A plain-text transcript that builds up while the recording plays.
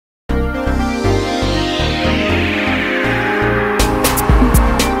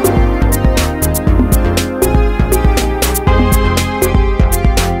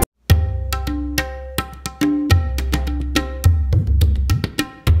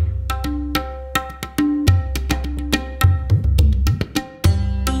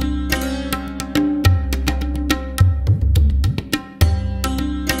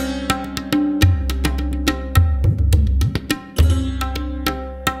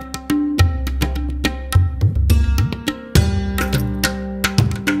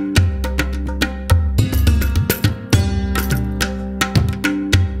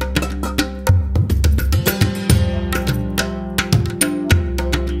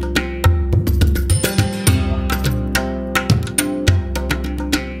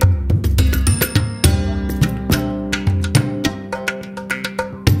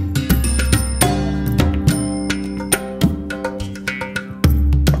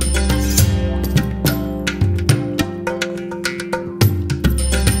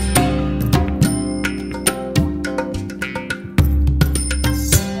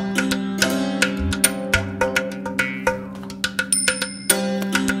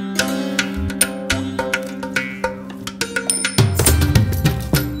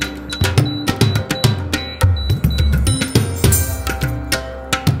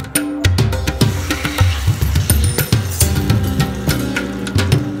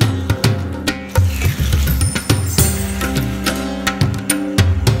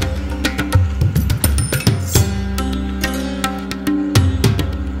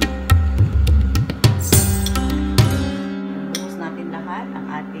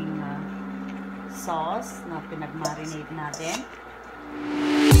sauce na pinag-marinate natin.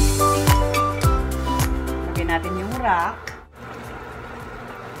 Lagyan natin yung rack.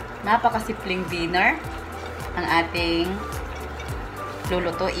 Napakasimpleng dinner ang ating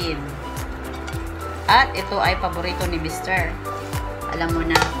lulutuin. At ito ay paborito ni Mr. Alam mo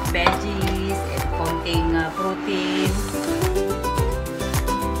na, veggies, at konting protein.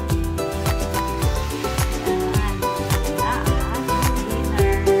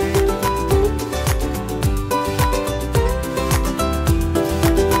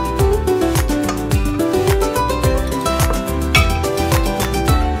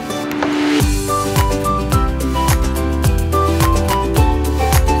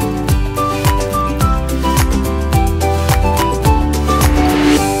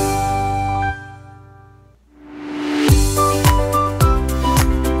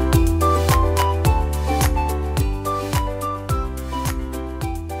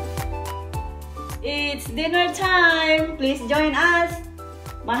 It's dinner time! Please join us!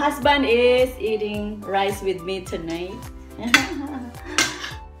 My husband is eating rice with me tonight.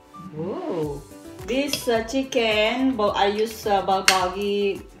 Whoa! This chicken, I use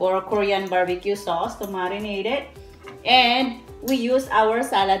Bulgogi or Korean barbecue sauce to marinate it. And we use our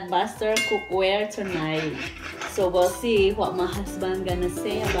salad master cookware tonight. So we'll see what my husband gonna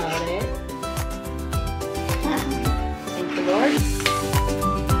say about it. Thank you, Lord.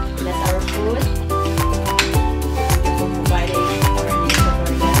 Bless our food.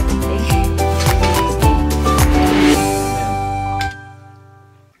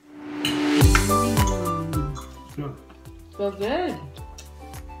 So good.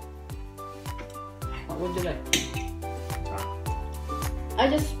 What would you like? I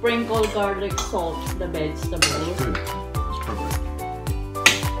just sprinkle garlic salt, the vegetables. That's good. It's perfect.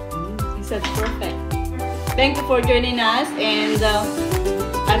 He said perfect. Thank you for joining us, and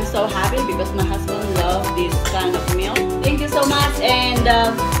I'm so happy because my husband loves this kind of meal. Thank you so much, and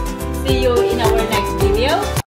see you in our next video.